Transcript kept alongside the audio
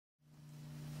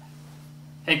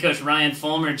Head coach Ryan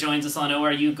Folmar joins us on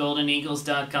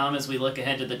ORUGoldenEagles.com as we look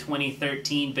ahead to the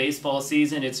 2013 baseball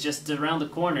season. It's just around the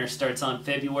corner, starts on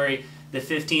February the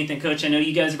 15th. And coach, I know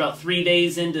you guys are about 3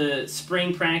 days into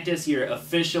spring practice, your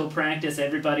official practice,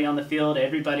 everybody on the field,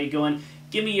 everybody going.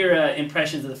 Give me your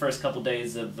impressions of the first couple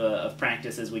days of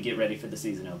practice as we get ready for the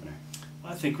season opener.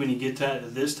 Well, I think when you get to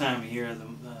this time of year,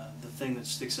 the thing that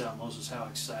sticks out most is how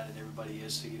excited everybody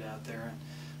is to get out there and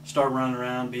start running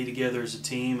around, be together as a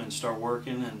team, and start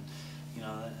working. And you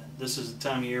know, this is the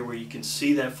time of year where you can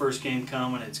see that first game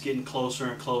coming. It's getting closer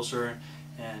and closer,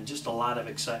 and just a lot of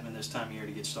excitement this time of year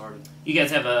to get started. You guys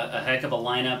have a heck of a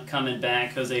lineup coming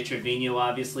back. Jose Trevino,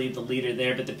 obviously the leader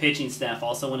there, but the pitching staff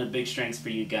also one of the big strengths for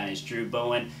you guys. Drew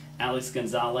Bowen, Alex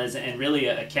Gonzalez, and really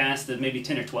a cast of maybe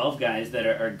 10 or 12 guys that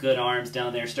are good arms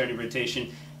down there, starting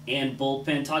rotation and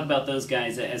bullpen. Talk about those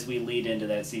guys as we lead into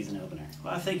that season opener.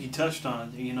 Well, I think you touched on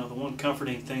it. You know, the one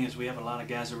comforting thing is we have a lot of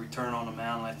guys that return on the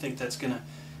mound, and I think that's going to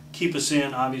keep us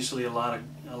in, obviously, a lot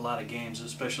of games,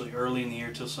 especially early in the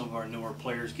year till some of our newer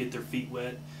players get their feet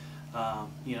wet.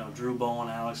 You know, Drew Bowen,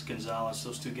 Alex Gonzalez,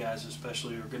 those two guys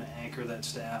especially are going to anchor that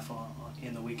staff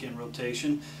in the weekend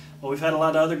rotation. But we've had a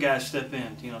lot of other guys step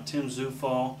in. You know, Tim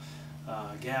Zufall,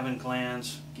 Gavin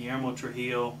Glanz, Guillermo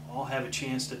Trujillo, all have a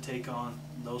chance to take on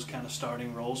those kind of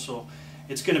starting roles. So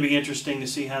it's going to be interesting to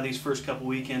see how these first couple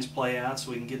weekends play out so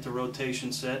we can get the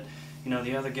rotation set. You know,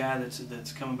 the other guy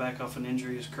that's coming back off an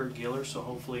injury is Kurt Giller, so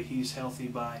hopefully he's healthy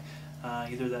by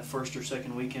either that first or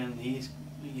second weekend. He's,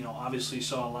 you know, obviously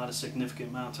saw a lot of significant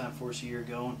amount of time for us a year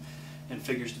ago, and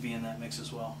figures to be in that mix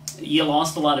as well. You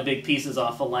lost a lot of big pieces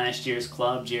off of last year's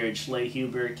club. Jared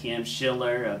Schlehuber, Cam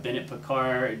Schiller, Bennett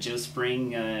Picard, Joe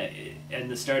Spring in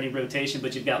the starting rotation,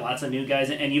 but you've got lots of new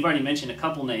guys, and you've already mentioned a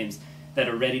couple names that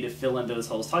are ready to fill in those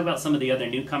holes. Talk about some of the other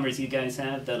newcomers you guys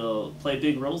have that'll play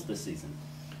big roles this season.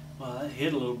 Well, that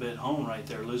hit a little bit home right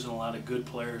there, losing a lot of good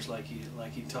players like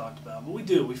you talked about. But we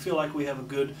do. We feel like we have a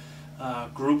good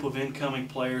group of incoming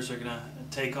players that are going to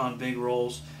take on big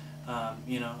roles.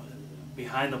 You know,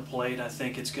 behind the plate, I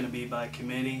think it's going to be by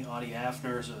committee. Audie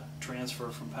Afner is a transfer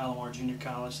from Palomar Junior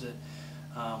College that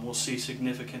we'll see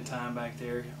significant time back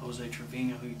there. Jose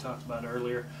Trevino, who you talked about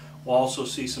earlier, we'll also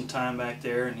see some time back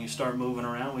there, and you start moving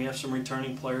around. We have some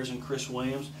returning players in Chris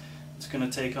Williams. It's going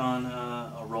to take on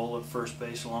a role at first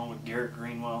base along with Garrett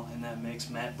Greenwell in that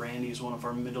mix. Matt Brandy is one of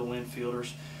our middle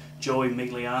infielders. Joey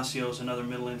Migliaccio is another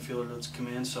middle infielder that's come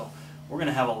in. So we're going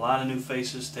to have a lot of new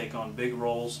faces take on big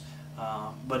roles.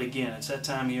 But again, it's that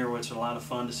time of year where it's a lot of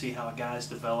fun to see how guys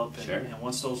develop. And, sure. And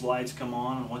once those lights come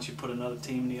on, and once you put another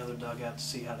team in the other dugout to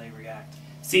see how they react.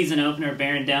 Season opener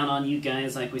bearing down on you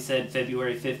guys, like we said,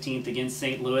 February 15th against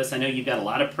St. Louis. I know you've got a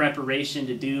lot of preparation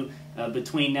to do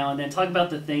between now and then. Talk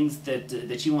about the things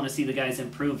that you want to see the guys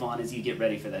improve on as you get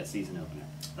ready for that season opener.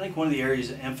 I think one of the areas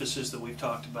of emphasis that we've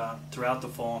talked about throughout the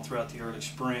fall and throughout the early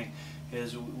spring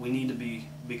is we need to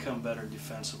become better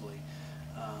defensively.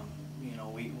 You know,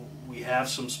 we have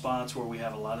some spots where we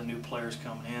have a lot of new players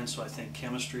coming in, so I think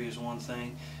chemistry is one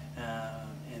thing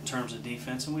in terms of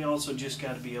defense, and we also just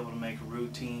got to be able to make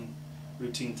routine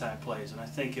type plays. And I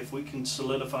think if we can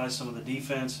solidify some of the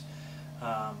defense,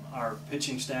 our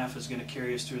pitching staff is going to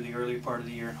carry us through the early part of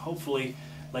the year, and hopefully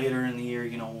later in the year,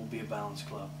 you know, we'll be a balanced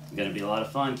club. It's going to be a lot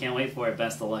of fun. Can't wait for it.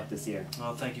 Best of luck this year.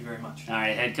 Well, thank you very much. All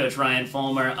right, head coach Ryan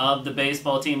Folmar of the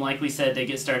baseball team. Like we said, they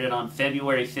get started on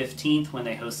February 15th when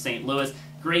they host St. Louis.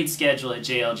 Great schedule at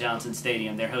J.L. Johnson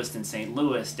Stadium. They're hosting St.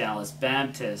 Louis, Dallas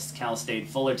Baptist, Cal State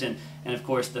Fullerton, and of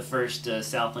course the first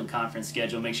Southland Conference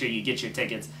schedule. Make sure you get your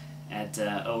tickets at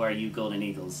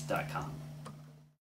ORUGoldenEagles.com.